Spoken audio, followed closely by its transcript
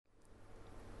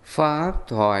Pháp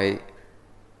thoại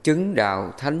Chứng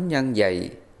Đạo Thánh Nhân Dạy,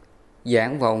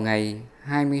 giảng vào ngày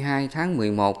 22 tháng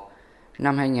 11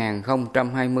 năm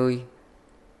 2020.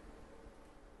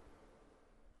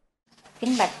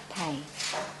 Kính bạch Thầy,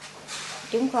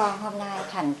 chúng con hôm nay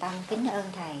thành tâm kính ơn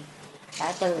Thầy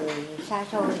đã từ xa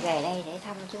xôi về đây để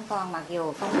thăm chúng con. Mặc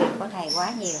dù công việc của Thầy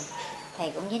quá nhiều,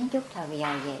 Thầy cũng nhín chút thời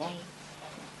giờ về đây.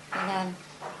 Cho nên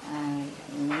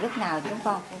lúc nào chúng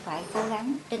con cũng phải cố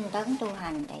gắng tinh tấn tu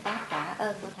hành để đáp trả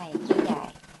ơn của Thầy chỉ dạy.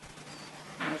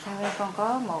 Sau đây con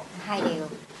có một hai điều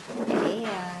để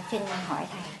xin hỏi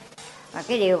Thầy. Và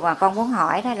cái điều mà con muốn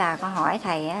hỏi đó là con hỏi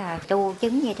Thầy tu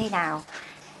chứng như thế nào,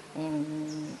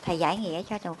 Thầy giải nghĩa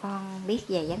cho tụi con biết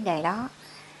về vấn đề đó.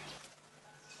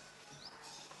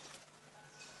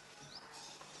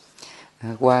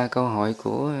 Qua câu hỏi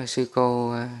của sư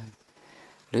cô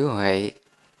Liễu Huệ,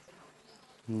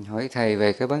 hỏi Thầy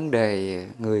về cái vấn đề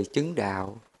người chứng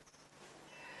đạo.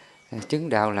 Chứng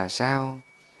đạo là sao?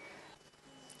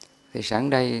 Thì sẵn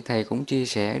đây Thầy cũng chia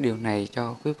sẻ điều này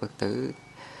cho quý Phật tử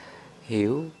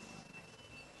hiểu.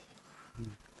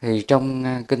 Thì trong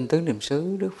Kinh Tứ Niệm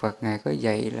xứ, Đức Phật Ngài có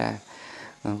dạy là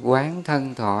quán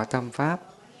thân thọ tâm pháp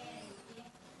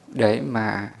để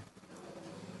mà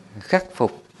khắc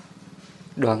phục,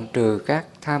 đoạn trừ các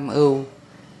tham ưu,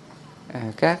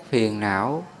 các phiền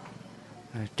não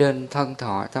trên thân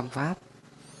thọ tâm pháp.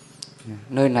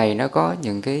 Nơi này nó có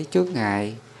những cái chướng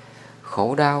ngại,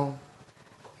 khổ đau,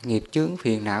 nghiệp chướng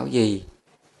phiền não gì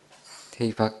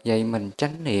thì Phật dạy mình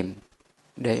chánh niệm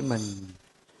để mình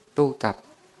tu tập,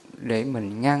 để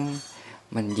mình ngăn,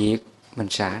 mình diệt, mình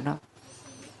xả nó.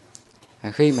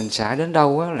 Khi mình xả đến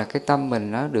đâu á, là cái tâm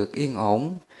mình nó được yên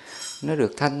ổn, nó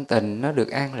được thanh tịnh, nó được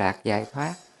an lạc giải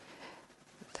thoát,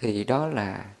 thì đó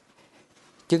là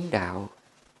chứng đạo.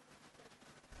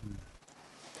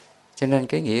 Cho nên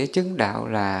cái nghĩa chứng đạo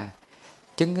là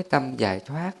chứng cái tâm giải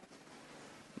thoát.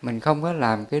 Mình không có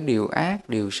làm cái điều ác,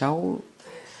 điều xấu.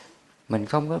 Mình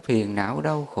không có phiền não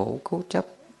đau khổ, cố chấp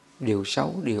điều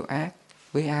xấu, điều ác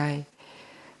với ai.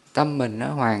 Tâm mình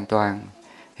nó hoàn toàn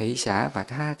hỷ xả và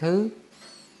tha thứ.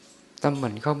 Tâm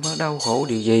mình không có đau khổ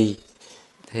điều gì,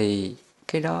 thì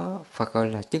cái đó Phật gọi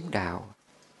là chứng đạo.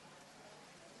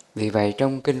 Vì vậy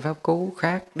trong Kinh Pháp Cú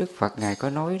khác, Đức Phật Ngài có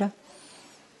nói đó: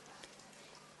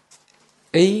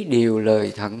 ý điều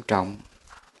lời thận trọng,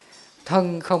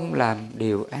 thân không làm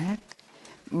điều ác,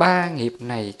 ba nghiệp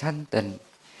này thanh tịnh,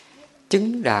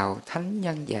 chứng đạo thánh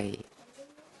nhân dạy.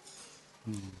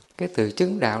 Cái từ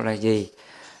chứng đạo là gì?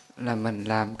 Là mình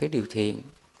làm cái điều thiện,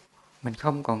 mình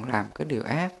không còn làm cái điều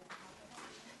ác.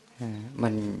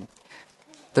 Mình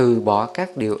từ bỏ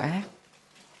các điều ác,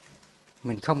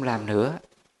 mình không làm nữa,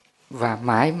 và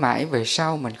mãi mãi về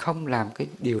sau mình không làm cái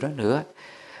điều đó nữa.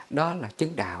 Đó là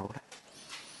chứng đạo đó.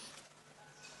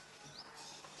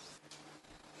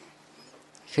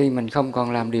 Khi mình không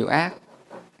còn làm điều ác,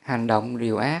 hành động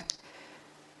điều ác,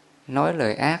 nói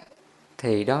lời ác,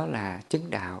 thì đó là chứng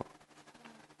đạo.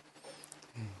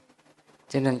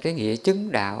 Cho nên cái nghĩa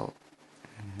chứng đạo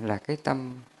là cái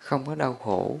tâm không có đau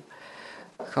khổ,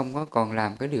 không có còn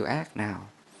làm cái điều ác nào.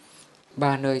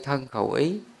 Ba nơi thân khẩu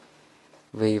ý.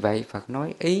 Vì vậy Phật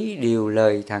nói ý điều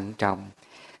lời thận trọng,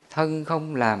 thân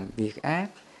không làm việc ác,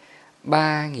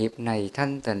 ba nghiệp này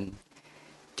thanh tịnh,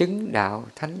 chứng đạo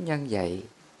thánh nhân dạy.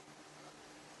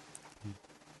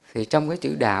 Thì trong cái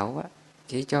chữ đạo á,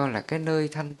 chỉ cho là cái nơi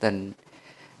thanh tịnh,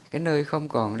 cái nơi không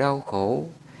còn đau khổ,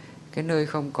 cái nơi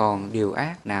không còn điều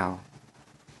ác nào.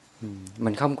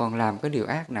 Mình không còn làm cái điều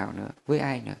ác nào nữa với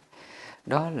ai nữa.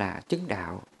 Đó là chứng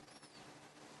đạo.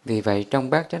 Vì vậy trong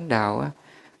bát chánh đạo á,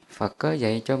 Phật có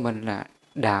dạy cho mình là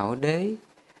đạo đế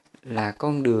là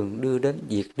con đường đưa đến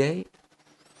diệt đế.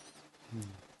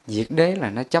 Diệt đế là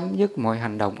nó chấm dứt mọi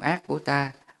hành động ác của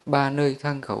ta, ba nơi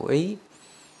thân khẩu ý.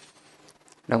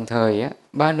 Đồng thời á,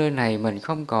 ba nơi này mình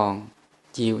không còn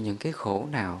chịu những cái khổ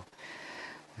nào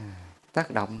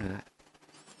tác động nữa.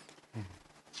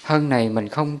 Thân này mình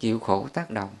không chịu khổ tác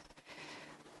động.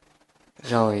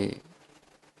 Rồi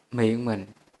miệng mình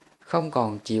không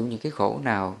còn chịu những cái khổ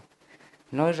nào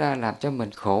nói ra làm cho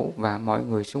mình khổ và mọi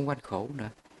người xung quanh khổ nữa.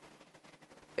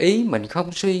 Ý mình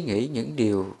không suy nghĩ những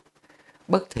điều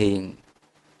bất thiện,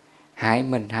 hại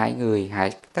mình, hại người,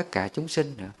 hại tất cả chúng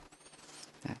sinh nữa.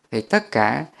 Thì tất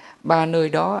cả ba nơi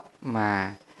đó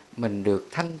mà mình được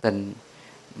thanh tịnh,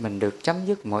 mình được chấm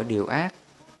dứt mọi điều ác,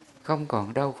 không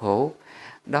còn đau khổ,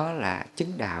 đó là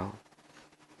chứng đạo.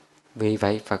 Vì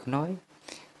vậy Phật nói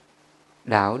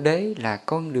đạo đế là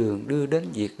con đường đưa đến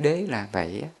diệt đế là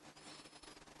vậy.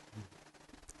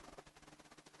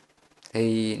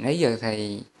 Thì nãy giờ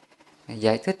Thầy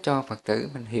giải thích cho Phật tử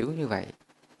mình hiểu như vậy.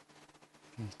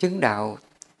 Chứng đạo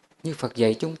như Phật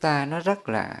dạy chúng ta nó rất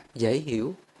là dễ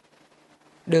hiểu,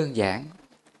 đơn giản,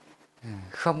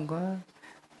 không có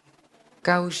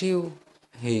cao siêu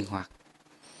huyền hoặc.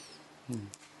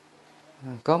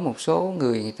 Có một số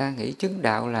người ta nghĩ chứng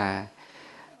đạo là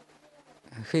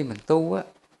khi mình tu á,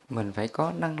 mình phải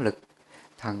có năng lực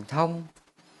thần thông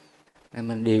để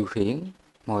mình điều khiển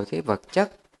mọi cái vật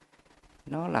chất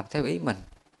nó làm theo ý mình.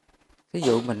 Ví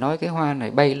dụ mình nói cái hoa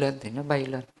này bay lên thì nó bay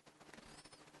lên.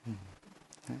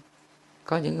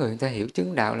 Có những người ta hiểu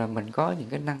chứng đạo là mình có những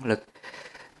cái năng lực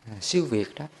siêu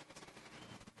việt đó.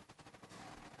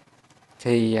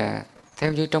 Thì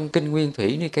theo như trong kinh Nguyên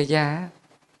Thủy Nikaya á,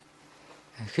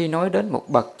 khi nói đến một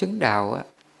bậc chứng đạo á,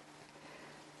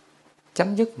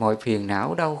 chấm dứt mọi phiền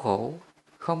não đau khổ,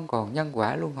 không còn nhân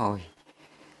quả luân hồi,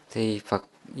 thì Phật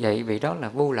dạy vị đó là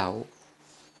vô lậu,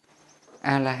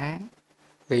 A-la-hán.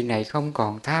 Vị này không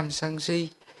còn tham sân si,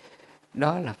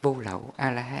 đó là vô lậu,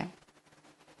 A-la-hán.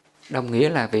 Đồng nghĩa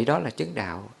là vị đó là chứng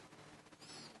đạo.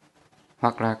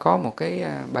 Hoặc là có một cái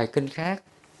bài kinh khác,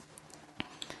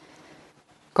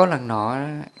 có lần nọ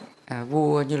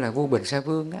vua như là vua Bình Sa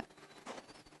Vương á,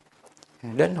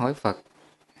 đến hỏi Phật,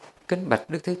 kính bạch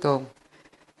Đức Thế Tôn,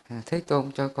 Thế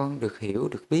Tôn cho con được hiểu,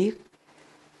 được biết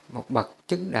một bậc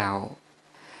chứng đạo,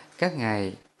 các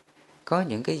ngài có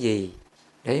những cái gì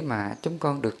để mà chúng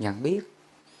con được nhận biết.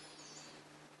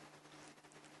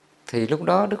 Thì lúc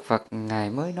đó Đức Phật ngài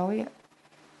mới nói,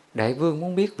 đại vương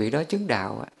muốn biết vị đó chứng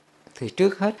đạo thì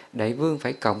trước hết đại vương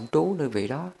phải cộng trú nơi vị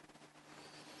đó,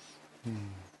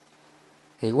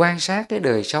 thì quan sát cái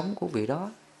đời sống của vị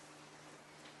đó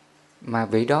mà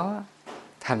vị đó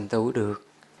thành tựu được.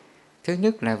 Thứ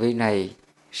nhất là vị này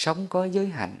sống có giới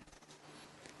hạnh,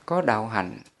 có đạo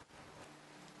hạnh.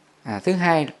 Thứ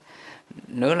hai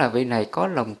nữa là vị này có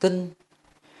lòng tin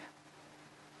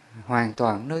hoàn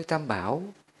toàn nơi Tam Bảo,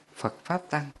 Phật Pháp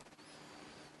Tăng.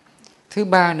 Thứ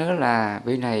ba nữa là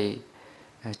vị này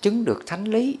chứng được thánh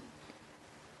lý.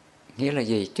 Nghĩa là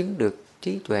gì? Chứng được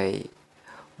trí tuệ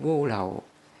vô lậu,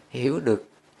 hiểu được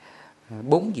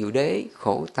bốn diệu đế,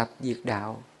 khổ tập diệt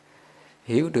đạo,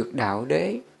 hiểu được đạo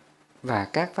đế và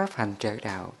các pháp hành trợ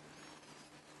đạo.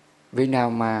 Vị nào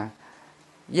mà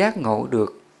giác ngộ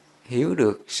được, hiểu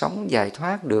được, sống giải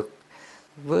thoát được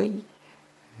với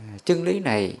chân lý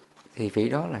này thì vị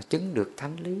đó là chứng được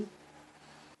thánh lý.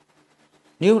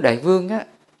 Nếu đại vương á,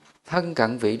 thân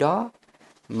cận vị đó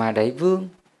mà đại vương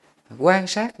quan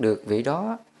sát được vị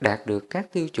đó đạt được các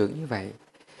tiêu chuẩn như vậy,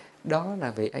 đó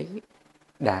là vị ấy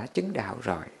đã chứng đạo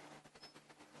rồi.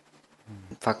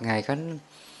 Phật ngài có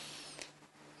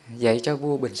dạy cho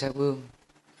vua Bình Sa Vương,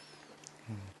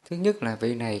 thứ nhất là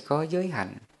vị này có giới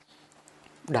hạnh,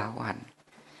 đạo hạnh.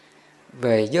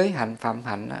 Về giới hạnh, phạm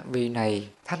hạnh, vị này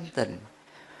thanh tịnh,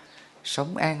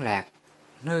 sống an lạc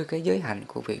nơi cái giới hạnh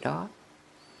của vị đó.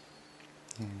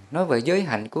 Nói về giới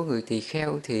hạnh của người tỳ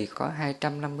kheo thì có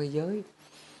 250 giới.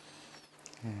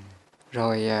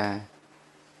 Rồi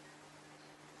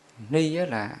ni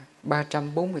là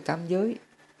 348 giới.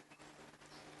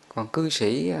 Còn cư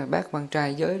sĩ bát quan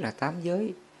trai giới là 8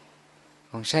 giới.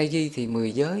 Còn sa di thì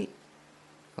 10 giới.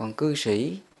 Còn cư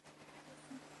sĩ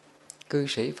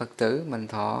Phật tử mình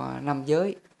thọ 5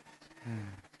 giới.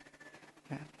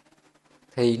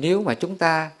 Thì nếu mà chúng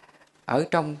ta ở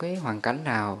trong cái hoàn cảnh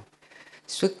nào,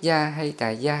 xuất gia hay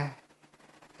tại gia,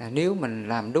 là nếu mình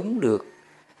làm đúng được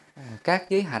các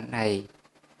giới hạnh này,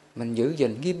 mình giữ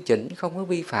gìn nghiêm chỉnh, không có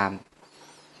vi phạm,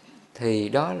 thì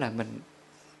đó là mình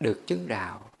được chứng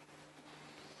đạo.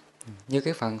 Như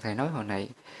cái phần thầy nói hồi nãy,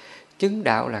 chứng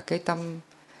đạo là cái tâm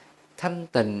thanh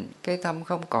tịnh, cái tâm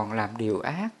không còn làm điều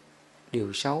ác,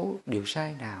 điều xấu, điều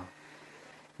sai nào.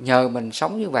 Nhờ mình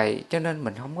sống như vậy cho nên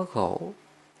mình không có khổ,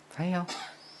 phải không?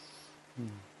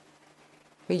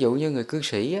 Ví dụ như người cư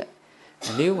sĩ á,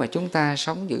 nếu mà chúng ta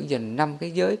sống giữ gìn 5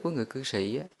 cái giới của người cư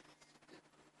sĩ á,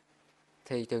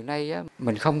 thì từ nay á,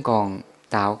 mình không còn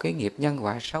tạo cái nghiệp nhân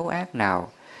quả xấu ác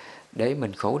nào để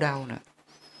mình khổ đau nữa.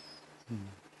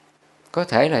 Có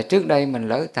thể là trước đây mình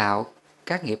lỡ tạo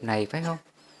các nghiệp này, phải không?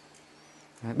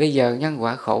 Bây giờ nhân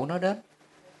quả khổ nó đến.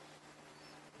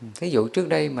 Ví dụ trước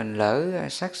đây mình lỡ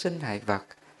sát sinh hại vật,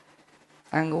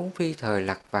 ăn uống phi thời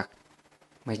lặt vặt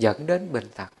mà dẫn đến bệnh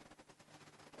tật.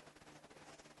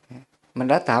 Mình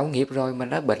đã tạo nghiệp rồi, mình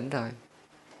đã bệnh rồi.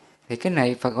 Thì cái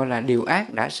này Phật gọi là điều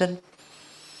ác đã sinh.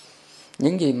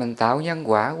 Những gì mình tạo nhân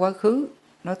quả quá khứ,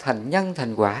 nó thành nhân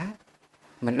thành quả.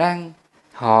 Mình đang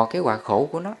thọ cái quả khổ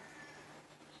của nó.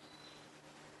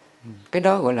 Cái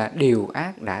đó gọi là điều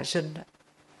ác đã sinh đó.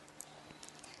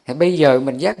 Thì bây giờ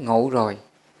mình giác ngộ rồi,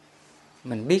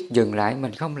 mình biết dừng lại,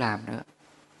 mình không làm nữa.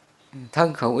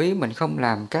 Thân khẩu ý mình không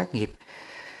làm các nghiệp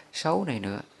xấu này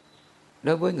nữa.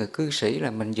 Đối với người cư sĩ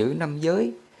là mình giữ 5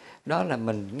 giới, đó là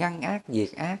mình ngăn ác diệt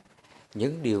ác,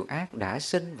 những điều ác đã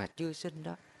sinh và chưa sinh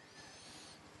đó.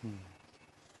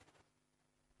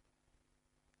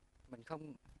 Mình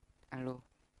không alo.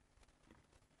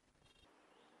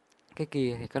 Cái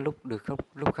kia thì có lúc được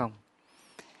lúc không.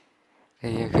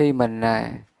 Thì khi mình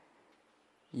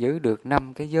giữ được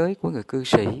 5 cái giới của người cư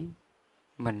sĩ,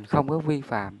 mình không có vi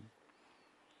phạm,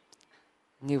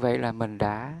 như vậy là mình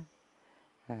đã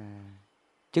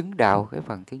chứng đạo cái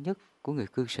phần thứ nhất của người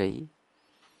cư sĩ.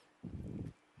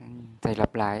 Thầy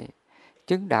lặp lại,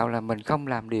 chứng đạo là mình không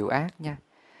làm điều ác nha,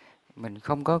 mình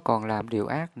không có còn làm điều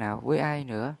ác nào với ai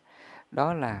nữa,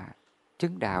 đó là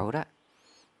chứng đạo đó.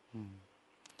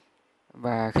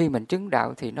 Và khi mình chứng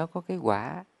đạo thì nó có cái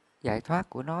quả giải thoát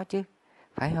của nó chứ,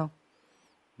 phải không?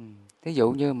 Ví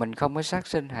dụ như mình không có sát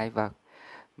sinh hại vật,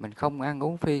 mình không ăn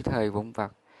uống phi thời vụn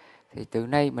vặt, thì từ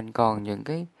nay mình còn những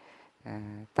cái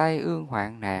tai ương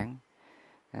hoạn nạn,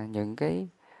 những cái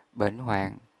bệnh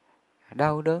hoạn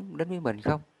đau đớn đến với mình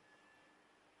không?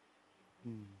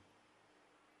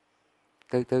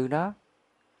 Từ từ đó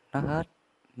nó hết.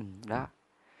 Đó.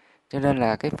 Cho nên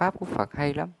là cái pháp của Phật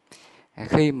hay lắm.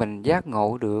 Khi mình giác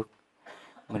ngộ được,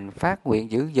 mình phát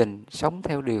nguyện giữ gìn, sống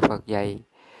theo điều Phật dạy,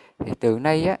 thì từ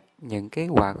nay á, những cái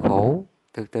họa khổ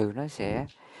từ từ nó sẽ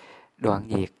đoạn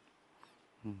diệt.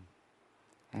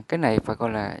 Cái này phải gọi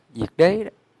là diệt đế đó.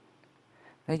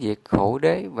 Nó diệt khổ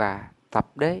đế và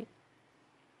tập đế.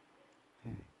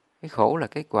 Cái khổ là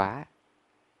cái quả.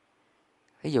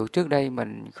 Ví dụ trước đây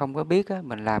mình không có biết á,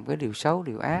 mình làm cái điều xấu,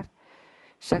 điều ác,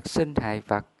 sát sinh hại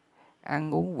vật,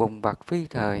 ăn uống vụn vặt phi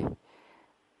thời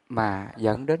mà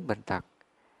dẫn đến bệnh tật,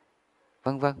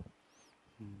 vân vân.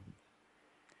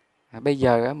 Bây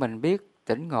giờ mình biết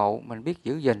tỉnh ngộ, mình biết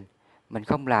giữ gìn, mình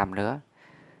không làm nữa.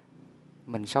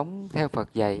 Mình sống theo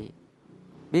Phật dạy,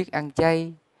 biết ăn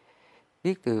chay,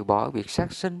 biết từ bỏ việc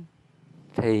sát sinh,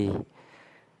 thì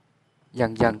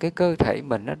dần dần cái cơ thể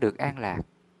mình nó được an lạc.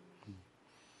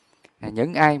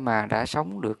 Những ai mà đã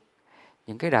sống được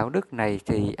những cái đạo đức này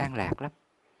thì an lạc lắm.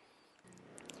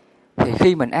 Thì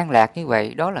khi mình an lạc như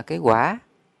vậy, đó là cái quả.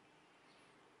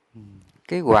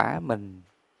 Cái quả mình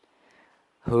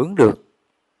hưởng được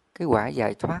cái quả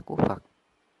giải thoát của Phật.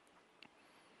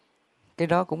 Cái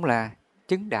đó cũng là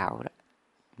chứng đạo đó.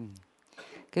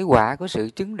 Cái quả của sự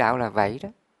chứng đạo là vậy đó.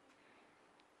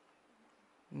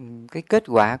 Cái kết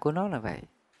quả của nó là vậy.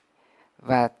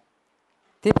 Và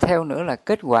tiếp theo nữa là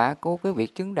kết quả của cái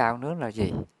việc chứng đạo nữa là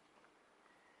gì?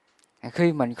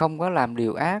 Khi mình không có làm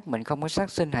điều ác, mình không có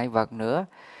sát sinh hại vật nữa,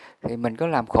 thì mình có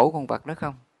làm khổ con vật đó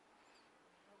không?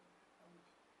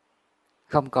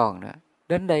 Không còn nữa.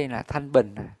 Đến đây là thanh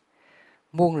bình.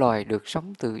 Muôn loài được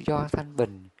sống tự do thanh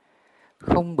bình,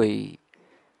 không bị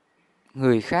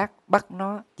người khác bắt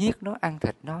nó, giết nó, ăn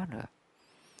thịt nó nữa.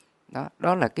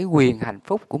 Đó là cái quyền hạnh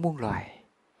phúc của muôn loài,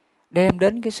 đem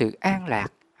đến cái sự an lạc,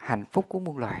 hạnh phúc của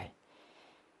muôn loài.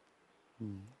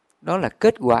 Đó là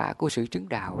kết quả của sự chứng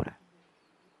đạo đó.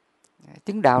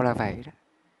 Chứng đạo là vậy đó.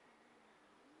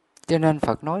 Cho nên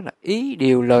Phật nói là ý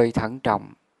điều lời thận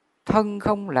trọng, thân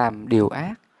không làm điều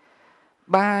ác,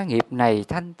 ba nghiệp này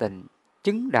thanh tịnh,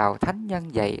 chứng đạo thánh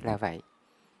nhân dạy là vậy.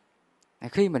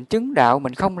 Khi mình chứng đạo,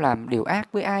 mình không làm điều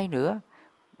ác với ai nữa,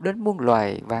 đến muôn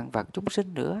loài vạn vật chúng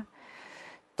sinh nữa,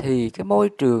 thì cái môi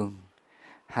trường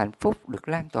hạnh phúc được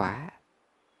lan tỏa.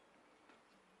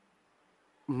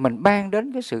 Mình ban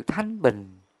đến cái sự thanh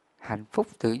bình, hạnh phúc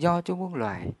tự do cho muôn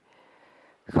loài,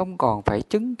 không còn phải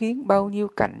chứng kiến bao nhiêu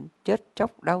cảnh chết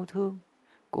chóc đau thương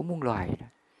của muôn loài nữa.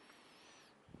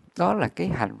 Đó là cái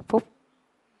hạnh phúc.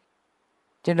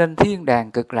 Cho nên thiên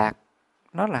đàng cực lạc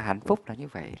nó là hạnh phúc là như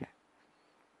vậy đó.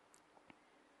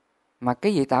 Mà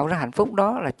cái gì tạo ra hạnh phúc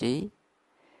đó là chỉ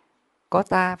có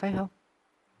ta, phải không?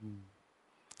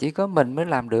 Chỉ có mình mới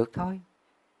làm được thôi.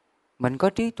 Mình có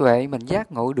trí tuệ, mình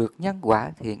giác ngộ được nhân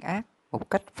quả thiện ác một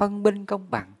cách phân minh công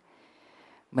bằng.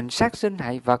 Mình sát sinh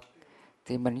hại vật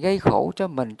thì mình gây khổ cho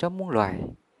mình, cho muôn loài.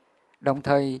 Đồng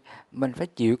thời mình phải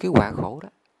chịu cái quả khổ đó.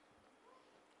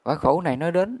 Quả khổ này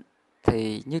nó đến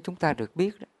thì như chúng ta được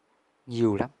biết đó,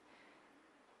 nhiều lắm.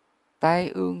 Tai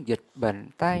ương, dịch bệnh,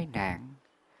 tai nạn,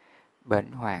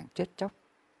 bệnh hoạn, chết chóc.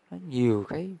 Nó nhiều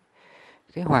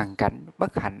cái hoàn cảnh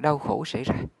bất hạnh đau khổ xảy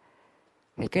ra.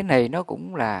 Thì cái này nó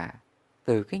cũng là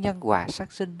từ cái nhân quả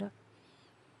sát sinh đó.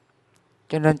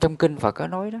 Cho nên trong kinh Phật có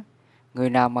nói đó, người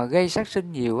nào mà gây sát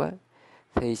sinh nhiều á,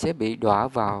 thì sẽ bị đọa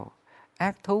vào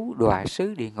ác thú đọa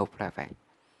xứ địa ngục là vậy.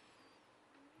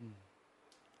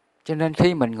 Cho nên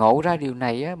khi mình ngộ ra điều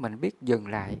này á, mình biết dừng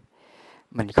lại,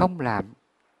 mình không làm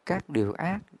các điều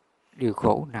ác, điều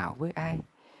khổ nào với ai,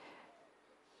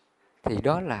 thì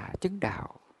đó là chứng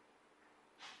đạo.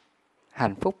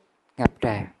 hạnh phúc ngập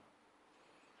tràn.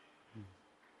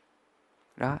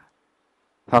 Đó.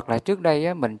 Hoặc là trước đây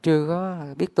á, mình chưa có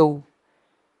biết tu,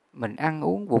 mình ăn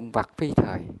uống vụn vặt phi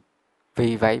thời,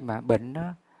 vì vậy mà bệnh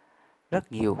nó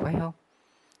rất nhiều, phải không?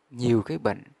 Nhiều cái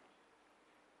bệnh.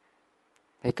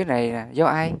 Thì cái này là do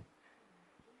ai?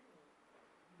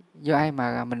 Do ai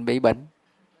mà mình bị bệnh?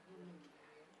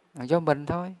 Do mình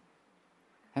thôi.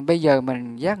 Bây giờ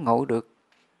mình giác ngộ được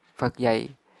Phật dạy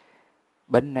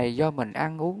bệnh này do mình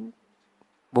ăn uống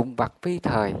vụn vặt phi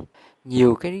thời,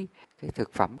 nhiều cái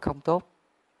thực phẩm không tốt,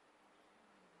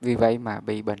 vì vậy mà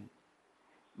bị bệnh.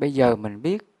 Bây giờ mình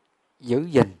biết giữ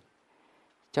gìn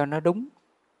cho nó đúng,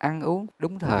 ăn uống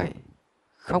đúng thời,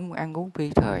 không ăn uống phi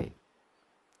thời.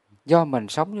 Do mình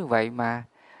sống như vậy mà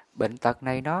bệnh tật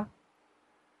này nó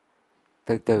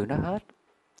từ từ nó hết.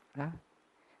 Đó.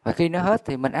 Và khi nó hết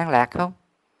thì mình an lạc không?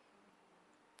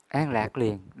 An lạc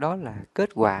liền. Đó là kết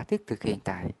quả thiết thực hiện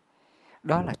tại.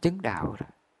 Đó là chứng đạo rồi.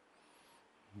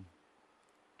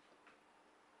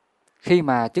 Khi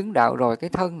mà chứng đạo rồi, cái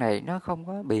thân này nó không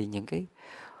có bị những cái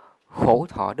khổ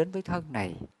thọ đến với thân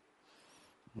này.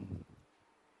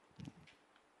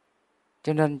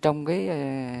 Cho nên trong cái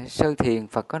sơ thiền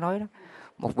Phật có nói đó,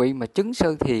 một vị mà chứng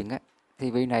sơ thiền á,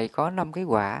 thì vị này có 5 cái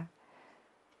quả: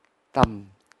 tầm,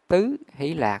 tứ,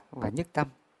 hỷ lạc và nhất tâm.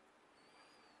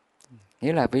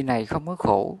 Nghĩa là vị này không có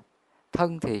khổ,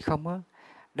 thân thì không có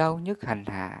đau nhức hành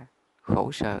hạ,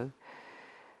 khổ sở,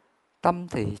 tâm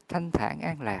thì thanh thản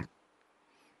an lạc,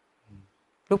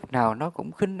 lúc nào nó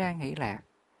cũng khinh an hỷ lạc.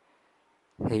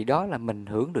 Thì đó là mình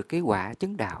hưởng được cái quả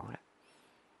chứng đạo đó.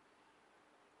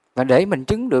 Và để mình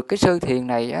chứng được cái sơ thiền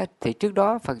này á, thì trước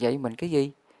đó Phật dạy mình cái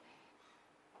gì?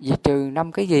 Diệt trừ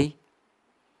 5 cái gì?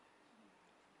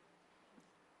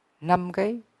 5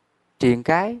 cái triền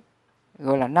cái,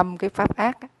 gọi là 5 cái pháp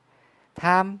ác: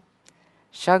 tham,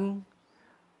 sân,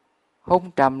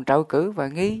 hôn trầm, trạo cử và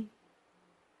nghi.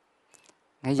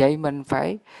 Ngày vậy mình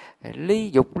phải ly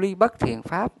dục, ly bất thiện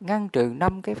pháp, ngăn trừ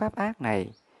 5 cái pháp ác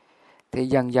này, thì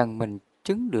dần dần mình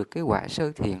chứng được cái quả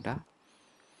sơ thiền đó.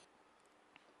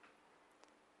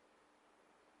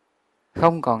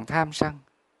 Không còn tham sân,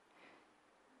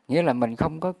 nghĩa là mình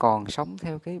không có còn sống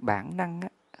theo cái bản năng á,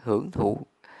 hưởng thụ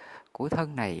của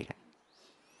thân này.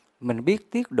 Mình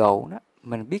biết tiết độ đó,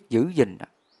 mình biết giữ gìn đó.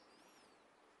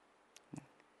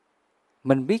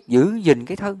 Mình biết giữ gìn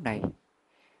cái thân này.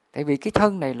 Tại vì cái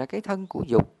thân này là cái thân của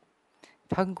dục,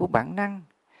 thân của bản năng,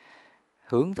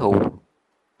 hưởng thụ,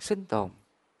 sinh tồn.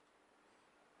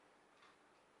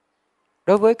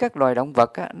 Đối với các loài động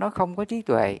vật á, nó không có trí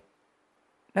tuệ.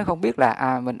 Nó không biết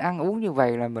là mình ăn uống như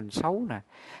vậy là mình xấu nè,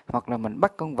 hoặc là mình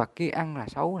bắt con vật kia ăn là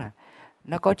xấu nè.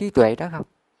 Nó có trí tuệ đó không?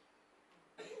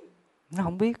 Nó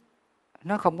không biết.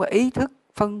 Nó không có ý thức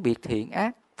phân biệt thiện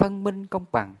ác, phân minh công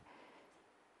bằng.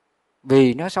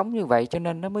 Vì nó sống như vậy cho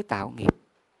nên nó mới tạo nghiệp.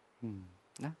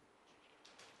 Đó.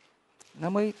 Nó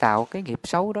mới tạo cái nghiệp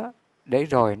xấu đó, để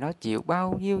rồi nó chịu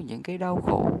bao nhiêu những cái đau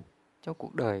khổ cho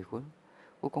cuộc đời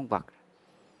của con vật.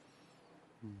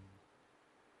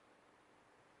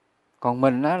 Còn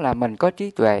mình á, là mình có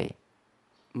trí tuệ,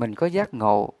 mình có giác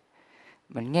ngộ,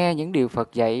 mình nghe những điều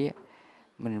Phật dạy,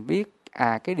 mình biết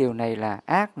cái điều này là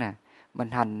ác nè,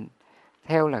 mình hành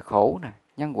theo là khổ nè,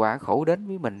 nhân quả khổ đến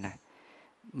với mình nè.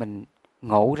 Mình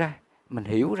ngộ ra, mình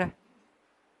hiểu ra.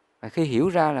 Và khi hiểu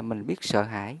ra là mình biết sợ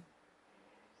hãi,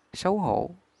 xấu hổ,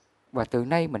 và từ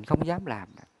nay mình không dám làm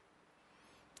nữa.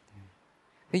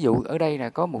 Ví dụ ở đây là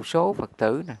có một số Phật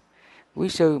tử nè, quý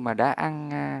sư mà đã ăn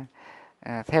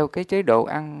theo cái chế độ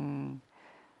ăn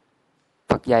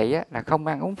Phật dạy á, là không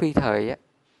ăn uống phi thời á,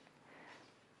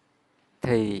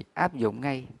 thì áp dụng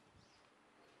ngay.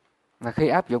 Và khi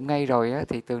áp dụng ngay rồi á,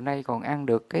 thì từ nay còn ăn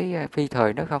được cái phi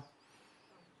thời đó không?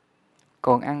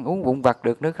 Còn ăn uống vụn vặt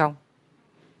được nữa không?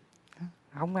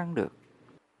 Không ăn được.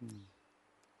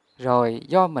 Rồi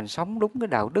do mình sống đúng cái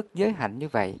đạo đức giới hạnh như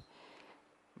vậy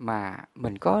mà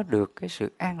mình có được cái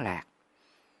sự an lạc.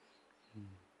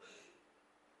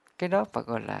 Cái đó Phật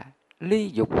gọi là ly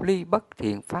dục, ly bất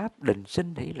thiện pháp, định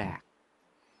sinh hỷ lạc.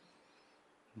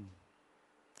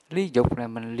 Ly dục là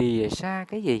mình lìa xa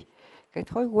cái gì? Cái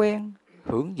thói quen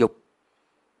hưởng dục,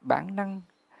 bản năng,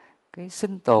 cái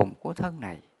sinh tồn của thân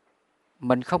này.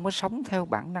 Mình không có sống theo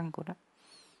bản năng của nó.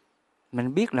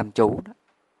 Mình biết làm chủ đó.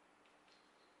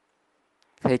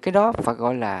 Thì cái đó Phật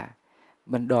gọi là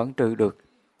mình đoạn trừ được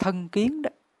thân kiến đó.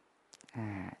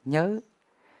 Nhớ.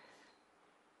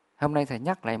 Hôm nay thầy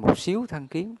nhắc lại một xíu thân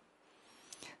kiến.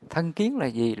 Thân kiến là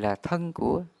gì? Là thân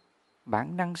của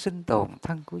bản năng sinh tồn,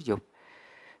 thân của dục.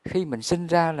 Khi mình sinh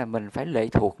ra là mình phải lệ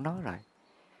thuộc nó rồi.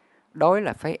 Đói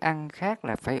là phải ăn, khát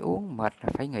là phải uống, mệt là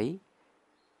phải nghỉ.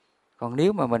 Còn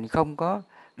nếu mà mình không có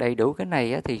đầy đủ cái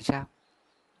này á, thì sao?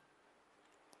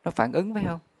 Nó phản ứng phải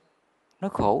không? Nó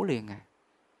khổ liền à.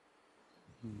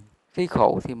 Khi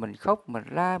khổ thì mình khóc, mình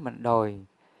la, mình đòi,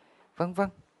 vân vân.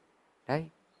 Đấy,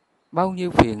 bao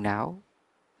nhiêu phiền não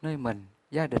nơi mình,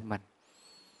 gia đình mình.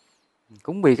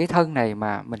 Cũng vì cái thân này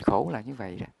mà mình khổ là như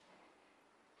vậy đó.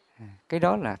 Cái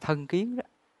đó là thân kiến đó.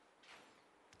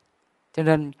 Cho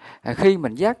nên khi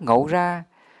mình giác ngộ ra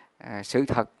sự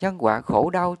thật nhân quả khổ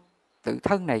đau tự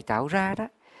thân này tạo ra đó,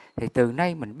 thì từ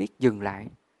nay mình biết dừng lại.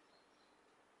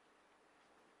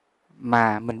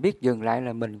 Mà mình biết dừng lại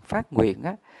là mình phát nguyện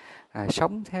á,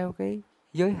 sống theo cái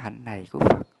giới hạnh này của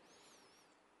Phật.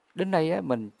 Đến đây á,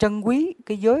 mình trân quý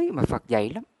cái giới mà Phật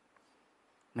dạy lắm.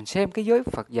 Mình xem cái giới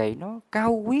Phật dạy nó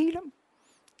cao quý lắm.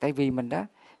 Tại vì mình đã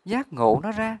giác ngộ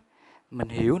nó ra, mình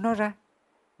hiểu nó ra,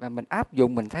 và mình áp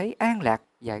dụng, mình thấy an lạc,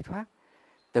 giải thoát.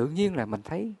 Tự nhiên là mình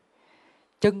thấy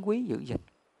trân quý giữ gìn.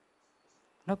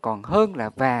 Nó còn hơn là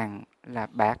vàng, là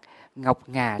bạc, ngọc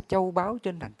ngà, châu báu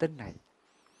trên hành tinh này.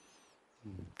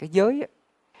 Cái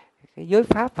giới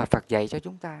pháp mà Phật dạy cho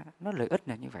chúng ta, nó lợi ích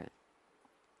là như vậy.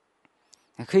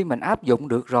 Khi mình áp dụng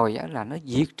được rồi là nó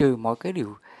diệt trừ mọi cái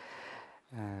điều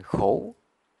khổ,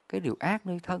 cái điều ác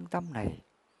nơi thân tâm này.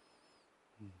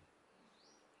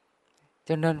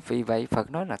 Cho nên vì vậy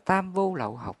Phật nói là tam vô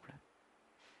lậu học.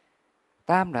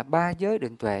 Tam là ba giới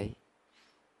định tuệ.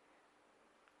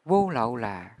 Vô lậu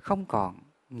là không còn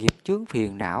nghiệp chướng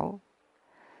phiền não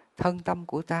thân tâm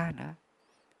của ta nữa.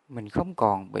 Mình không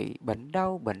còn bị bệnh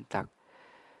đau, bệnh tật,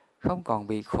 không còn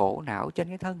bị khổ não trên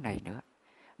cái thân này nữa.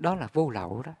 Đó là vô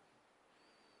lậu đó.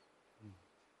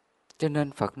 Cho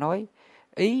nên Phật nói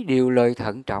ý điều lời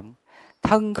thận trọng,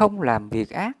 thân không làm việc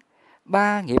ác,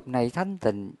 ba nghiệp này thanh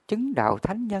tịnh, chứng đạo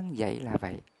thánh nhân dạy là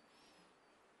vậy.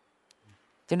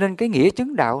 Cho nên cái nghĩa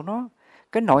chứng đạo nó,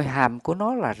 cái nội hàm của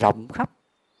nó là rộng khắp.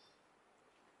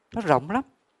 Nó rộng lắm.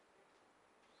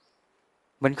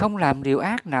 Mình không làm điều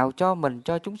ác nào cho mình,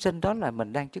 cho chúng sinh, đó là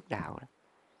mình đang chứng đạo.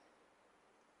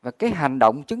 Và cái hành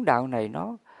động chứng đạo này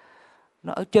nó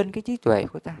ở trên cái trí tuệ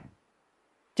của ta,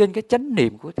 trên cái chánh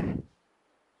niệm của ta.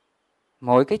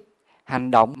 Mọi cái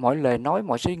hành động, mọi lời nói,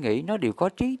 mọi suy nghĩ nó đều có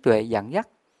trí tuệ dẫn dắt.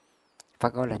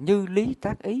 Phật gọi là như lý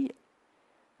tác ý,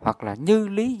 hoặc là như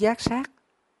lý giác sát.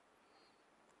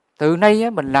 Từ nay á,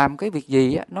 mình làm cái việc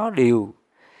gì á, nó đều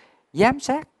giám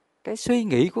sát cái suy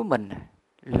nghĩ của mình,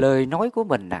 lời nói của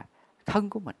mình, thân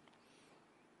của mình.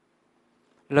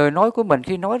 Lời nói của mình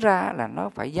khi nói ra là nó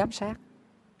phải giám sát.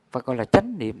 Phật gọi là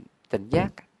chánh niệm tỉnh giác.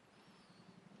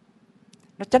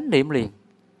 Nó chánh niệm liền.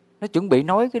 Nó chuẩn bị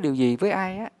nói cái điều gì với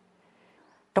ai á,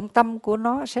 trong tâm của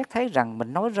nó xét thấy rằng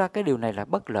mình nói ra cái điều này là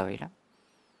bất lợi đó.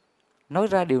 Nói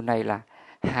ra điều này là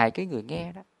hại cái người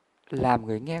nghe đó, làm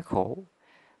người nghe khổ,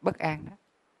 bất an đó,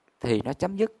 thì nó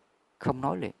chấm dứt, không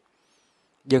nói liền,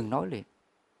 dừng nói liền.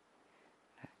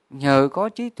 Nhờ có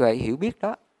trí tuệ hiểu biết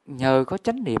đó, nhờ có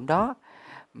chánh niệm đó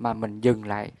mà mình dừng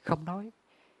lại không nói.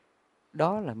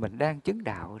 Đó là mình đang chứng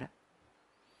đạo đó.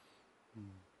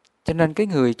 Cho nên cái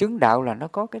người chứng đạo là nó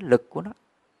có cái lực của nó.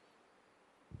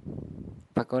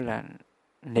 Và gọi là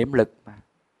niệm lực mà,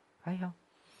 thấy không?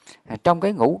 Trong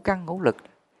cái ngũ căn ngũ lực,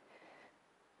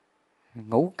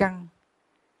 ngũ căn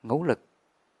ngũ lực.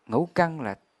 Ngũ căn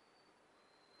là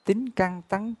tín căn,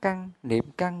 tấn căn, niệm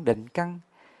căn, định căn,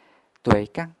 tuệ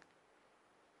căn.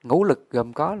 Ngũ lực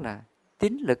gồm có là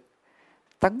tín lực,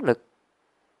 tấn lực,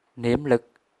 niệm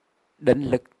lực, định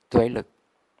lực, tuệ lực.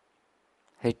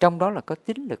 Thì trong đó là có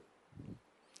tín lực.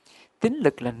 Tín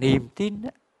lực là niềm tin đó.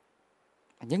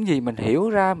 Những gì mình hiểu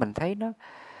ra, mình thấy nó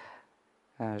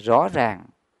rõ ràng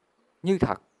như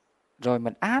thật, rồi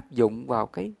mình áp dụng vào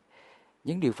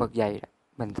những điều Phật dạy đó,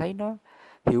 mình thấy nó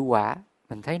hiệu quả,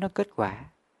 mình thấy nó kết quả,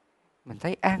 mình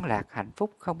thấy an lạc, hạnh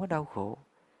phúc, không có đau khổ.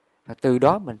 Và từ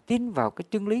đó mình tin vào cái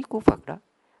chân lý của Phật đó.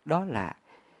 Đó là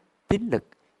tín lực.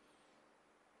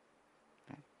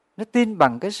 Nó tin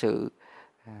bằng cái sự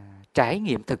trải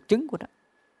nghiệm thực chứng của nó,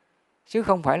 chứ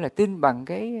không phải là tin bằng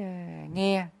cái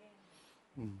nghe.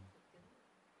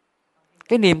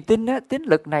 Cái niềm tin đó, tín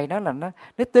lực này đó là nó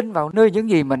tin vào nơi những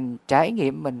gì mình trải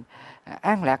nghiệm, mình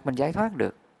an lạc, mình giải thoát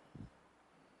được.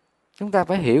 Chúng ta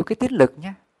phải hiểu cái tín lực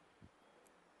nha.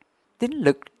 Tín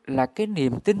lực là cái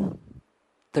niềm tin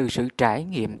từ sự trải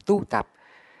nghiệm tu tập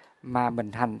mà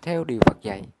mình hành theo điều Phật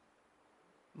dạy.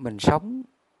 Mình sống,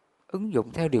 ứng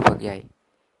dụng theo điều Phật dạy.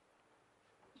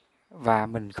 Và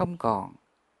mình không còn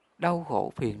đau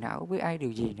khổ, phiền não với ai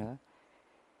điều gì nữa.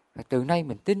 Và từ nay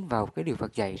mình tin vào cái điều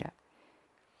Phật dạy đó.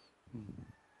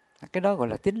 Cái đó gọi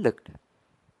là tín lực.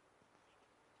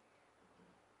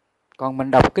 Còn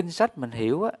mình đọc kinh sách mình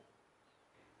hiểu á,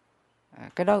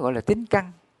 cái đó gọi là tín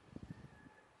căn.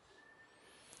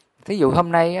 Thí dụ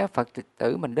hôm nay á, Phật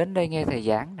tử mình đến đây nghe thầy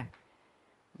giảng nè,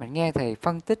 mình nghe thầy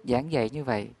phân tích giảng dạy như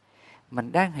vậy,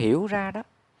 mình đang hiểu ra đó,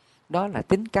 đó là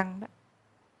tính căn đó.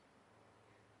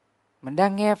 Mình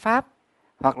đang nghe Pháp,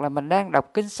 hoặc là mình đang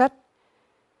đọc kinh sách,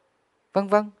 vân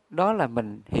vân, đó là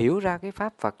mình hiểu ra cái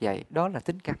Pháp Phật dạy, đó là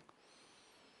tính căn.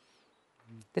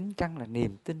 Tính căn là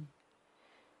niềm tin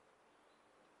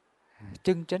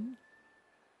chân chính.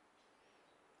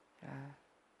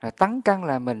 Tánh căn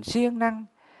là mình siêng năng,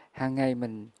 hàng ngày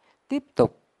mình tiếp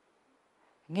tục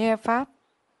nghe Pháp,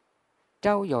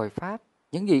 trau dồi Pháp.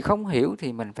 Những gì không hiểu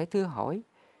thì mình phải thưa hỏi.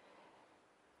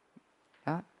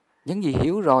 Đó. Những gì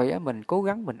hiểu rồi á, mình cố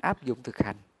gắng mình áp dụng thực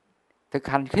hành. Thực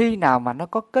hành khi nào mà nó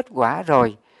có kết quả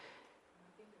rồi,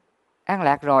 an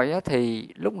lạc rồi á, thì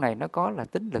lúc này nó có là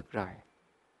tính lực rồi.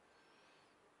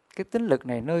 Cái tính lực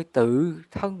này nơi tự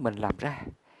thân mình làm ra,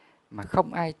 mà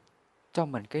không ai cho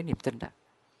mình cái niềm tin đó.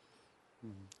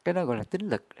 Cái đó gọi là tính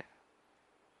lực.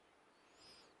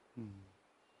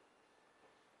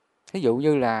 Thí dụ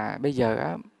như là bây giờ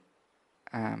á,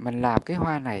 mình làm cái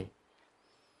hoa này,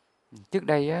 trước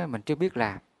đây á, mình chưa biết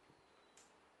làm,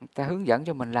 người ta hướng dẫn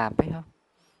cho mình làm, phải không?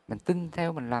 Mình tin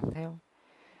theo, mình làm theo.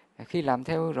 Khi làm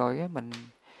theo rồi á, mình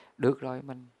được rồi,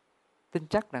 mình tin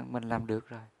chắc rằng mình làm được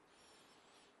rồi.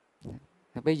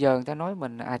 Bây giờ người ta nói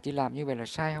mình chỉ làm như vậy là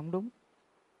sai, không đúng.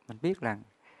 Mình biết rằng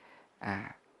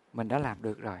mình đã làm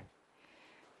được rồi.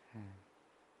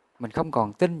 Mình không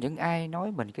còn tin những ai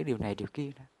nói mình cái điều này điều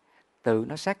kia nữa. Tự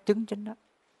nó xác chứng chính đó.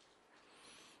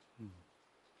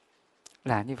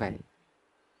 Là như vậy.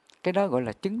 Cái đó gọi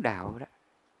là chứng đạo đó.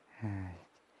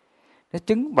 Nó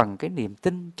chứng bằng cái niềm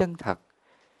tin chân thật.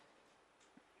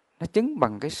 Nó chứng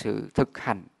bằng cái sự thực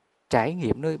hành, trải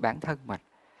nghiệm nơi bản thân mình.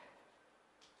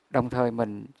 Đồng thời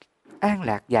mình an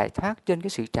lạc giải thoát trên cái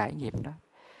sự trải nghiệm đó.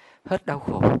 Hết đau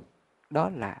khổ. Đó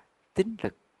là tín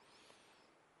lực.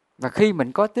 Và khi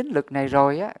mình có tín lực này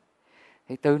rồi á,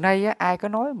 thì từ nay á, ai có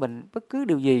nói mình bất cứ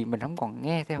điều gì mình không còn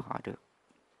nghe theo họ được.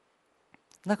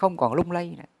 Nó không còn lung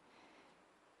lay nữa.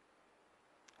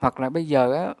 Hoặc là bây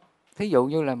giờ á, thí dụ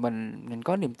như là mình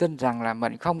có niềm tin rằng là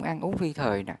mình không ăn uống phi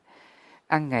thời nè,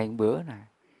 ăn ngày một bữa nè,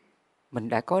 mình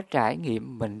đã có trải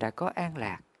nghiệm, mình đã có an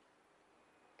lạc,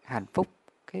 hạnh phúc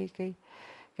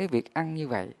cái việc ăn như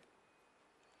vậy.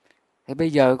 Thì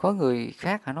bây giờ có người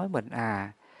khác họ nói mình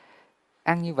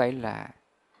ăn như vậy là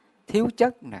thiếu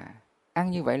chất nè,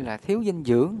 ăn như vậy là thiếu dinh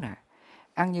dưỡng nè,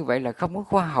 ăn như vậy là không có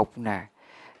khoa học nè,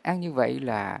 ăn như vậy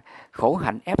là khổ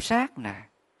hạnh ép sát nè,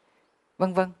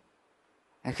 vân vân.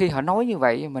 Khi họ nói như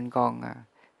vậy mình còn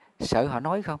sợ họ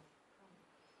nói không?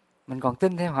 Mình còn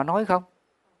tin theo họ nói không?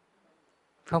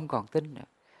 Không còn tin nữa.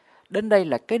 Đến đây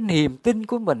là cái niềm tin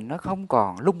của mình nó không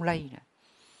còn lung lay nữa.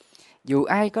 Dù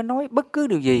ai có nói bất cứ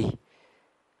điều gì,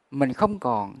 mình không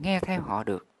còn nghe theo họ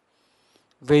được.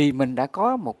 Vì mình đã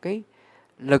có một cái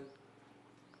lực,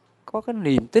 có cái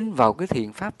niềm tin vào cái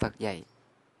thiện pháp Phật dạy.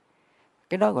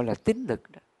 Cái đó gọi là tín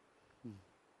lực đó.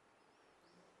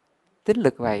 Tín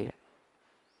lực vậy.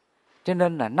 Cho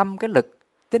nên là 5 cái lực: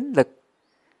 tín lực,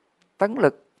 tấn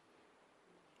lực,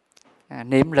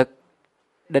 niệm lực,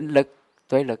 định lực,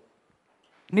 tuệ lực.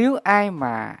 Nếu ai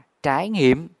mà trải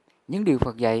nghiệm những điều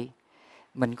Phật dạy,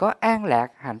 mình có an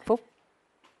lạc, hạnh phúc,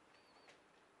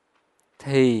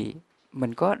 thì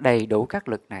mình có đầy đủ các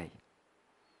lực này.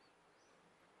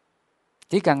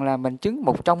 Chỉ cần là mình chứng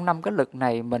một trong 5 cái lực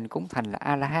này, mình cũng thành là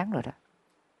A-la-hán rồi đó.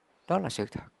 Đó là sự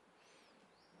thật.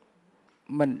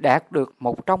 Mình đạt được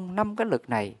một trong 5 cái lực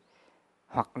này,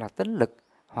 hoặc là tín lực,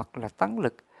 hoặc là tấn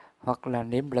lực, hoặc là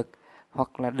niệm lực,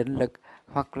 hoặc là định lực,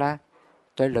 hoặc là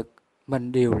tuệ lực,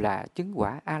 mình đều là chứng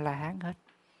quả A-la-hán hết.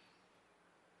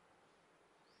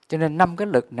 Cho nên 5 cái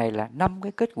lực này là 5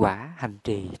 cái kết quả hành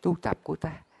trì tu tập của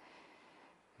ta.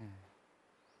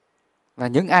 Và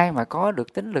những ai mà có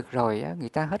được tín lực rồi á, người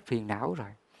ta hết phiền não rồi.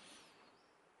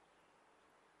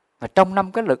 Và trong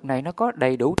 5 cái lực này nó có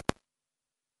đầy đủ.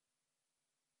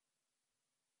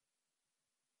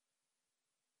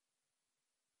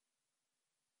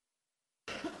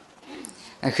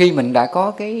 Khi mình đã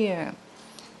có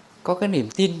cái niềm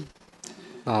tin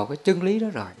vào cái chân lý đó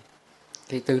rồi,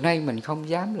 thì từ nay mình không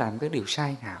dám làm cái điều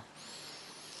sai nào.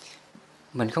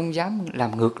 Mình không dám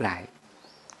làm ngược lại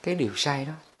cái điều sai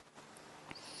đó.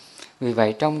 Vì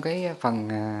vậy trong cái phần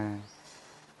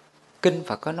kinh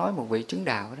Phật có nói một vị chứng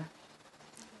đạo đó,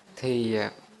 thì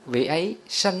vị ấy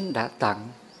sanh đã tận,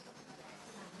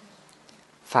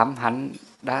 phạm hạnh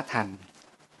đã thành,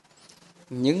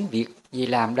 những việc gì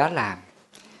làm đã làm,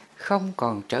 không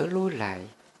còn trở lui lại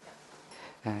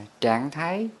trạng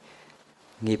thái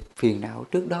nghiệp phiền não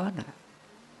trước đó nữa.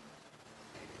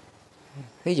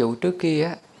 Ví dụ trước kia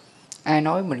á, ai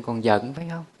nói mình còn giận, phải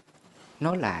không?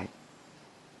 nói lại,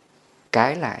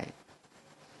 cãi lại.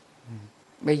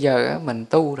 Bây giờ mình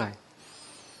tu rồi,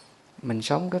 mình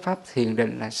sống cái pháp thiền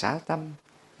định là xả tâm,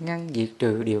 ngăn diệt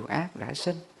trừ điều ác đã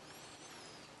sinh.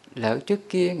 Lỡ trước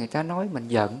kia người ta nói mình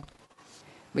giận,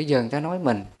 bây giờ người ta nói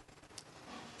mình,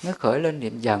 nó khởi lên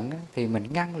niệm giận thì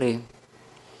mình ngăn liền,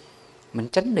 mình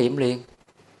chánh niệm liền.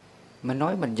 Mình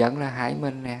nói mình giận là hại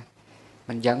mình nè,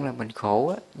 mình giận là mình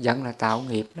khổ, giận là tạo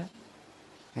nghiệp đó.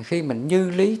 Khi mình như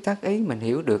lý tác ý, mình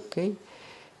hiểu được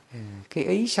cái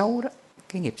ý xấu đó,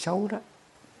 cái nghiệp xấu đó,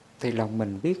 thì lòng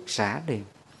mình biết xả liền,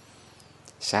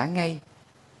 xả ngay.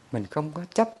 Mình không có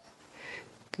chấp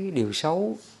cái điều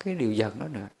xấu, cái điều giận đó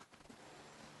nữa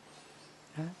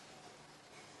đó.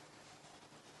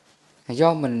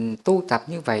 Do mình tu tập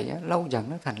như vậy, lâu dần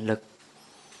nó thành lực,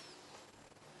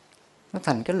 nó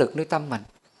thành cái lực nơi tâm mình.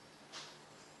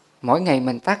 Mỗi ngày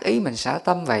mình tác ý, mình xả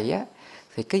tâm vậy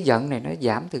thì cái giận này nó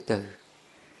giảm từ từ,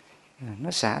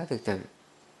 nó xả từ từ.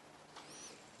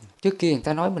 Trước kia người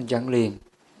ta nói mình giận liền,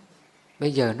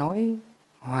 bây giờ nói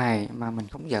hoài mà mình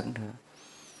không giận nữa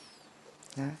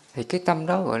đó. Thì cái tâm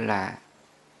đó gọi là,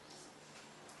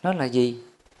 nó là gì?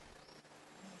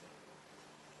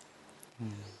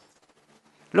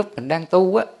 Lúc mình đang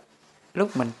tu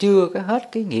lúc mình chưa có hết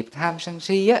cái nghiệp tham sân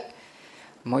si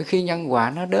mỗi khi nhân quả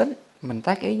nó đến, mình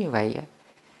tác ý như vậy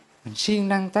mình siêng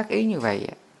năng tác ý như vậy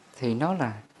thì nó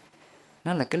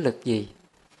là cái lực gì?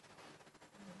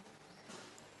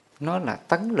 Nó là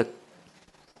tấn lực.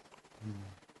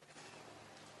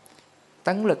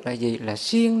 Tấn lực là gì? Là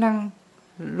siêng năng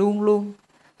luôn luôn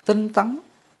tinh tấn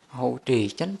hộ trì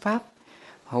chánh pháp,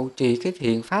 hộ trì cái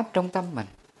thiện pháp trong tâm mình,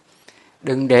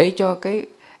 đừng để cho cái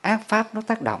ác pháp nó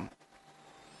tác động.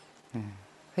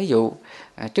 Ví dụ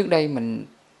trước đây mình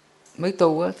mới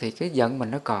tu thì cái giận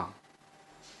mình nó còn,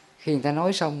 khi người ta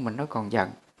nói xong mình nó còn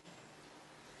giận,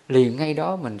 liền ngay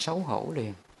đó mình xấu hổ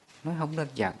liền, nói không nên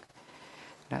giận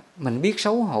đó. Mình biết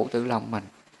xấu hổ tự lòng mình,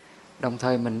 đồng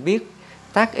thời mình biết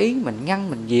tác ý, mình ngăn,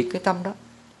 mình diệt cái tâm đó.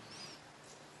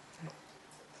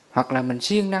 Hoặc là mình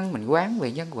siêng năng, mình quán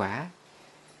về nhân quả.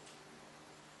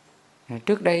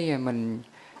 Trước đây mình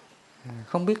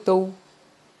không biết tu,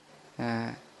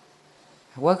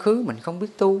 quá khứ mình không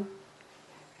biết tu,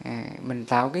 mình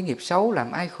tạo cái nghiệp xấu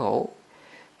làm ai khổ.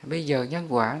 Bây giờ nhân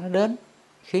quả nó đến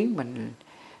khiến mình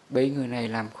bị người này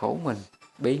làm khổ mình,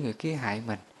 bị người kia hại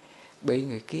mình, bị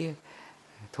người kia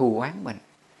thù oán mình.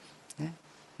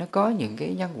 Nó có những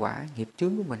cái nhân quả nghiệp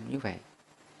chướng của mình như vậy.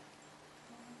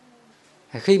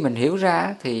 Khi mình hiểu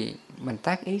ra thì mình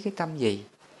tác ý cái tâm gì?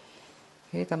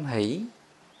 Cái tâm hỷ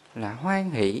là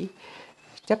hoan hỷ,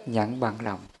 chấp nhận bằng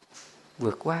lòng,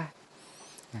 vượt qua.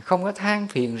 Không có than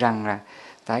phiền rằng là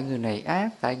tại người này ác,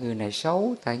 tại người này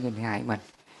xấu, tại người này hại mình.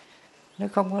 Nó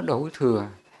không có đổ thừa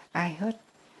ai hết,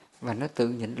 và nó tự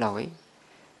nhịn lỗi.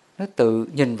 Nó tự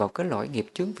nhìn vào cái lỗi nghiệp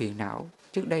chướng phiền não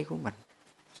trước đây của mình.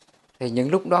 Thì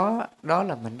những lúc đó, đó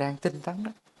là mình đang tinh tấn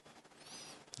đó.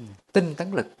 Tinh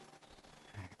tấn lực,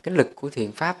 cái lực của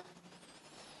thiện pháp.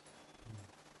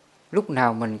 Lúc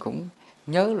nào mình cũng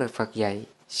nhớ lời Phật dạy,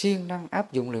 siêng năng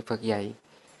áp dụng lời Phật dạy.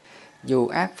 Dù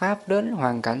ác pháp đến,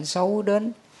 hoàn cảnh xấu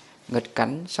đến, nghịch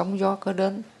cảnh sóng gió có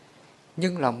đến,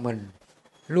 nhưng lòng mình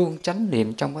luôn chánh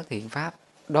niệm trong cái thiện pháp.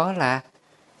 Đó là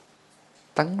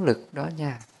tấn lực đó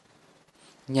nha.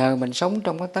 Nhờ mình sống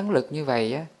trong cái tấn lực như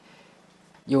vậy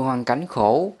dù hoàn cảnh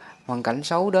khổ, hoàn cảnh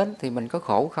xấu đến thì mình có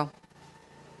khổ không?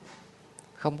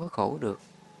 Không có khổ được.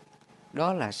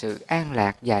 Đó là sự an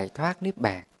lạc, giải thoát, niết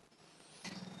bàn.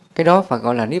 Cái đó Phật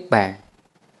gọi là niết bàn.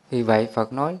 Vì vậy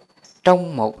Phật nói,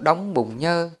 trong một đống bùn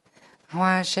nhơ,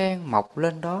 hoa sen mọc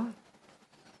lên đó.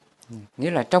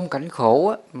 Nghĩa là trong cảnh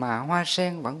khổ mà hoa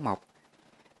sen vẫn mọc.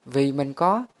 Vì mình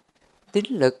có tín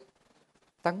lực,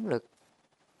 tấn lực.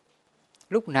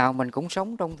 Lúc nào mình cũng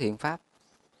sống trong thiện pháp.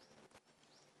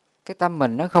 Cái tâm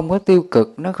mình nó không có tiêu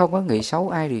cực, nó không có nghĩ xấu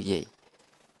ai điều gì.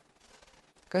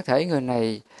 Có thể người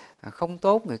này không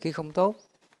tốt, người kia không tốt,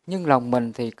 nhưng lòng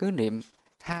mình thì cứ niệm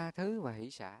tha thứ và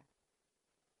hỷ xả.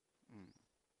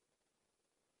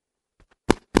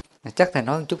 Chắc thầy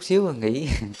nói một chút xíu rồi nghỉ.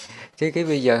 Chứ cái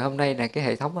bây giờ hôm nay là cái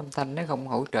hệ thống âm thanh nó không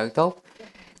hỗ trợ tốt.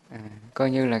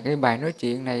 Coi như là cái bài nói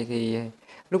chuyện này thì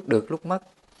lúc được lúc mất.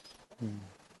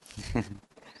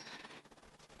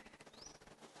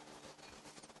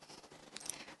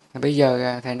 Bây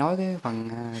giờ thầy nói cái phần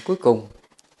cuối cùng.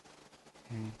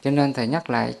 Cho nên thầy nhắc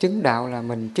lại, chứng đạo là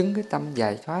mình chứng cái tâm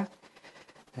giải thoát,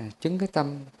 chứng cái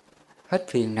tâm hết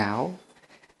phiền não.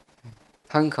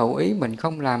 Thân khẩu ý mình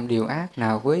không làm điều ác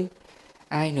nào với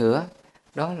ai nữa.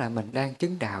 Đó là mình đang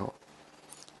chứng đạo.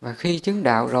 Và khi chứng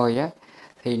đạo rồi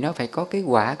thì nó phải có cái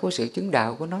quả của sự chứng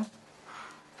đạo của nó.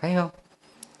 Phải không?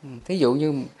 Thí dụ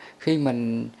như khi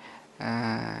mình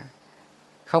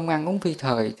không ăn uống phi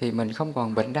thời thì mình không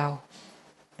còn bệnh đau.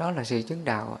 Đó là sự chứng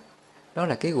đạo, đó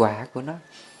là cái quả của nó.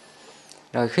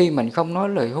 Rồi khi mình không nói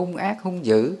lời hung ác hung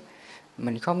dữ,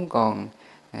 mình không còn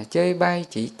chê bai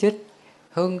chỉ trích,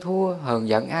 hơn thua hờn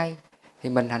giận ai, thì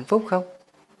mình hạnh phúc không?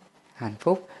 Hạnh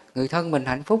phúc. Người thân mình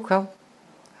hạnh phúc không?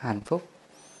 Hạnh phúc.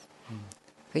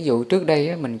 Ví dụ trước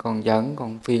đây mình còn giận,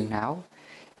 còn phiền não,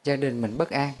 gia đình mình bất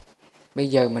an. Bây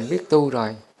giờ mình biết tu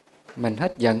rồi, mình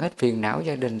hết giận, hết phiền não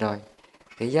gia đình rồi,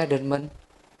 thì gia đình mình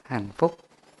hạnh phúc.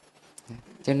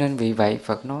 Cho nên vì vậy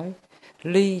Phật nói,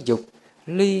 ly dục,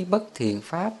 ly bất thiện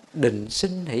pháp, định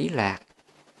sinh hỷ lạc.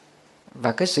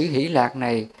 Và cái sự hỷ lạc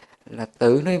này là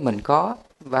tự nơi mình có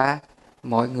và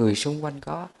mọi người xung quanh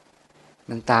có.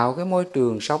 Mình tạo cái môi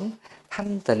trường sống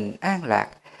thanh tịnh, an lạc,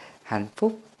 hạnh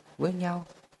phúc với nhau.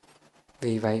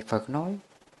 Vì vậy Phật nói,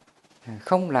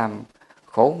 không làm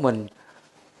khổ mình,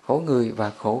 khổ người và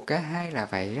khổ cả hai là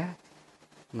vậy đó.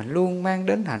 Mình luôn mang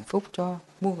đến hạnh phúc cho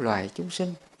muôn loài chúng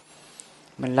sinh.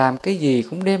 Mình làm cái gì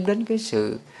cũng đem đến cái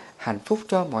sự hạnh phúc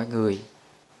cho mọi người,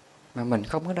 mà mình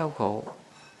không có đau khổ.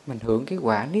 Mình hưởng cái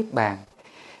quả niết bàn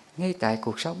ngay tại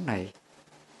cuộc sống này.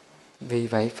 Vì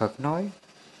vậy Phật nói,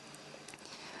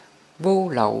 vô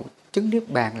lậu chứng niết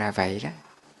bàn là vậy đó.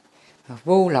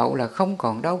 Vô lậu là không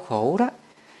còn đau khổ đó,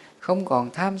 không còn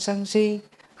tham sân si,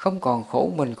 không còn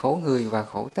khổ mình, khổ người và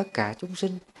khổ tất cả chúng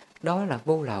sinh. Đó là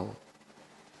vô lậu.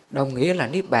 Đồng nghĩa là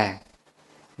niết bàn.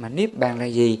 Mà niết bàn là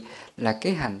gì? Là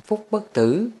cái hạnh phúc bất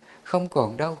tử, không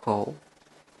còn đau khổ.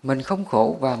 Mình không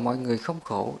khổ và mọi người không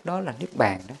khổ. Đó là niết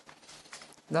bàn đó.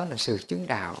 Đó là sự chứng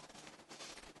đạo.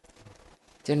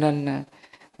 Cho nên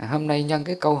hôm nay nhân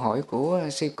cái câu hỏi của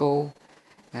sư cô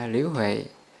Liễu Huệ,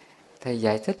 thầy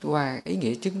giải thích qua ý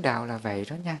nghĩa chứng đạo là vậy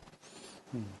đó nha.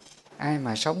 Ai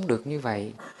mà sống được như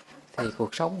vậy thì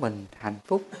cuộc sống mình hạnh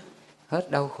phúc,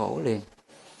 hết đau khổ liền.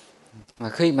 Mà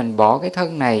khi mình bỏ cái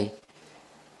thân này,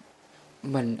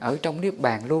 mình ở trong niết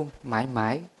bàn luôn, mãi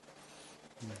mãi.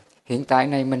 Hiện tại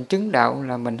này mình chứng đạo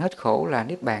là mình hết khổ là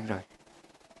niết bàn rồi.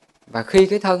 Và khi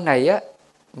cái thân này á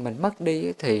mình mất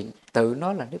đi thì tự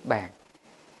nó là niết bàn.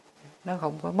 Nó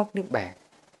không có mất niết bàn.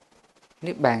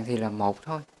 Niết bàn thì là một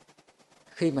thôi.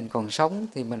 Khi mình còn sống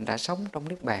thì mình đã sống trong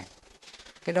niết bàn.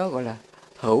 Cái đó gọi là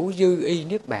hữu dư y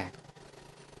niết bàn.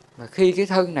 Và khi cái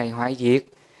thân này hoại diệt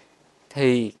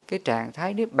thì cái trạng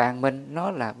thái niết bàn mình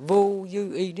nó là vô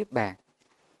dư y niết bàn.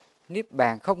 Niết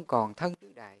bàn không còn thân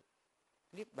tứ đại.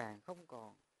 Niết bàn không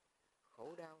còn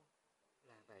khổ đau.